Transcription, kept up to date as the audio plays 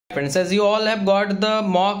Friends, as you all have got the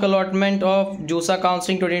mock allotment of JOSAA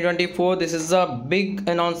Counseling 2024, this is a big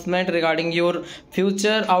announcement regarding your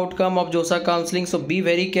future outcome of JOSAA Counseling. So be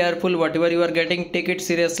very careful, whatever you are getting, take it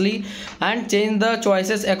seriously and change the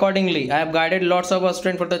choices accordingly. I have guided lots of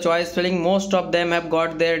students for the choice filling. Most of them have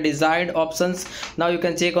got their desired options. Now you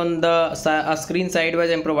can check on the screen sidewise.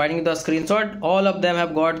 I am providing the screenshot. All of them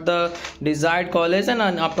have got the desired college, and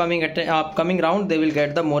an upcoming round they will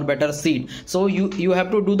get the more better seat. So you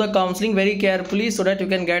have to do the counseling very carefully so that you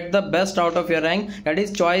can get the best out of your rank. That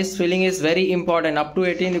is, choice filling is very important. Up to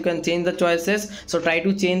 18 you can change the choices, so try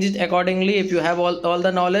to change it accordingly if you have all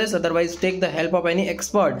the knowledge. Otherwise take the help of any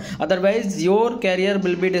expert. Otherwise your career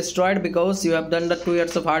will be destroyed because you have done the 2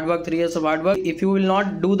 years of hard work, 3 years of hard work. If you will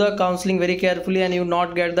not do the counseling very carefully and you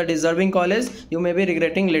not get the deserving college, you may be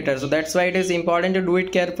regretting later. So that's why it is important to do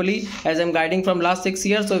it carefully, as I'm guiding from last 6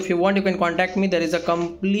 years. So if you want, you can contact me. There is a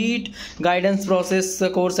complete guidance process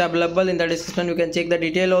course available in the description. You can check the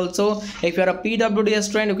detail also. If you are a PWD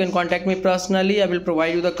student, you can contact me personally. I will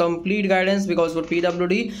provide you the complete guidance, because for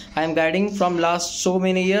PWD I am guiding from last so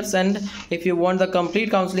many years, and if you want the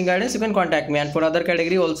complete counseling guidance, you can contact me. And for other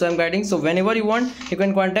category also I am guiding, so whenever you want you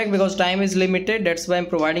can contact, because time is limited. That's why I'm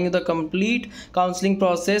providing you the complete counseling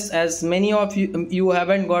process, as many of you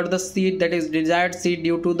haven't got the seat, that is desired seat,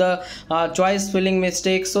 due to the choice filling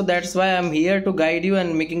mistakes. So that's why I'm here to guide you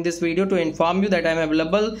and making this video to inform you that I'm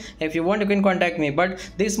available. If you want, you can contact me.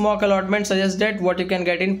 But this mock allotment suggests that what you can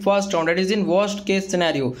get in first round, that is in worst case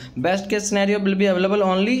scenario. Best case scenario will be available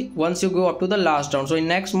only once you go up to the last round. So in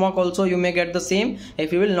next mock also you may get the same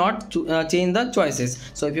if you will not change the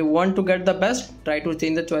choices. So if you want to get the best, try to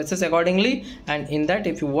change the choices accordingly, and in that,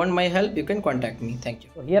 if you want my help, you can contact me. Thank you.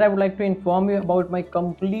 So here I would like to inform you about my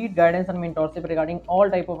complete guidance and mentorship regarding all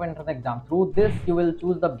type of entrance exam. Through this you will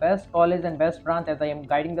choose the best college and best branch, as I am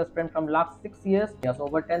guiding the student from last 6 years. Yes,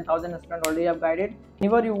 over 10,000 students already have guided.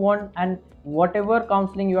 Whenever you want and whatever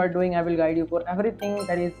counseling you are doing, I will guide you for everything.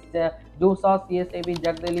 That is JOSAA, CSAB,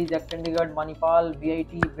 Jagdeli, Chandigarh, Manipal,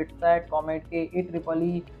 VIT, BITSAT, COMEDK,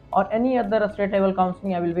 EEE, or any other state level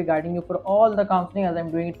counseling. I will be guiding you for all the counseling, as I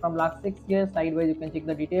am doing it from last 6 years. Sidewise you can check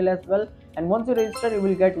the detail as well. And once you register, you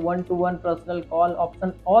will get one-to-one personal call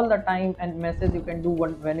option all the time, and message you can do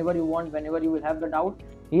whenever you want, whenever you will have the doubt.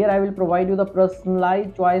 Here I will provide you the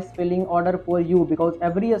personalized choice filling order for you, because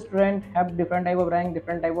every student have different type of rank,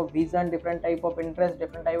 different type of vision, different type of interest,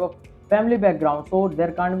 different type of family background. So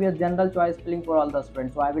there can't be a general choice filling for all the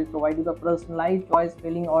students. So I will provide you the personalized choice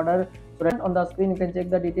filling order. So on the screen you can check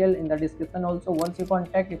the detail, in the description also. Once you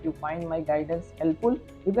contact, if you find my guidance helpful,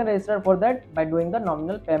 you can register for that by doing the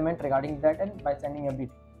nominal payment regarding that and by sending a bit.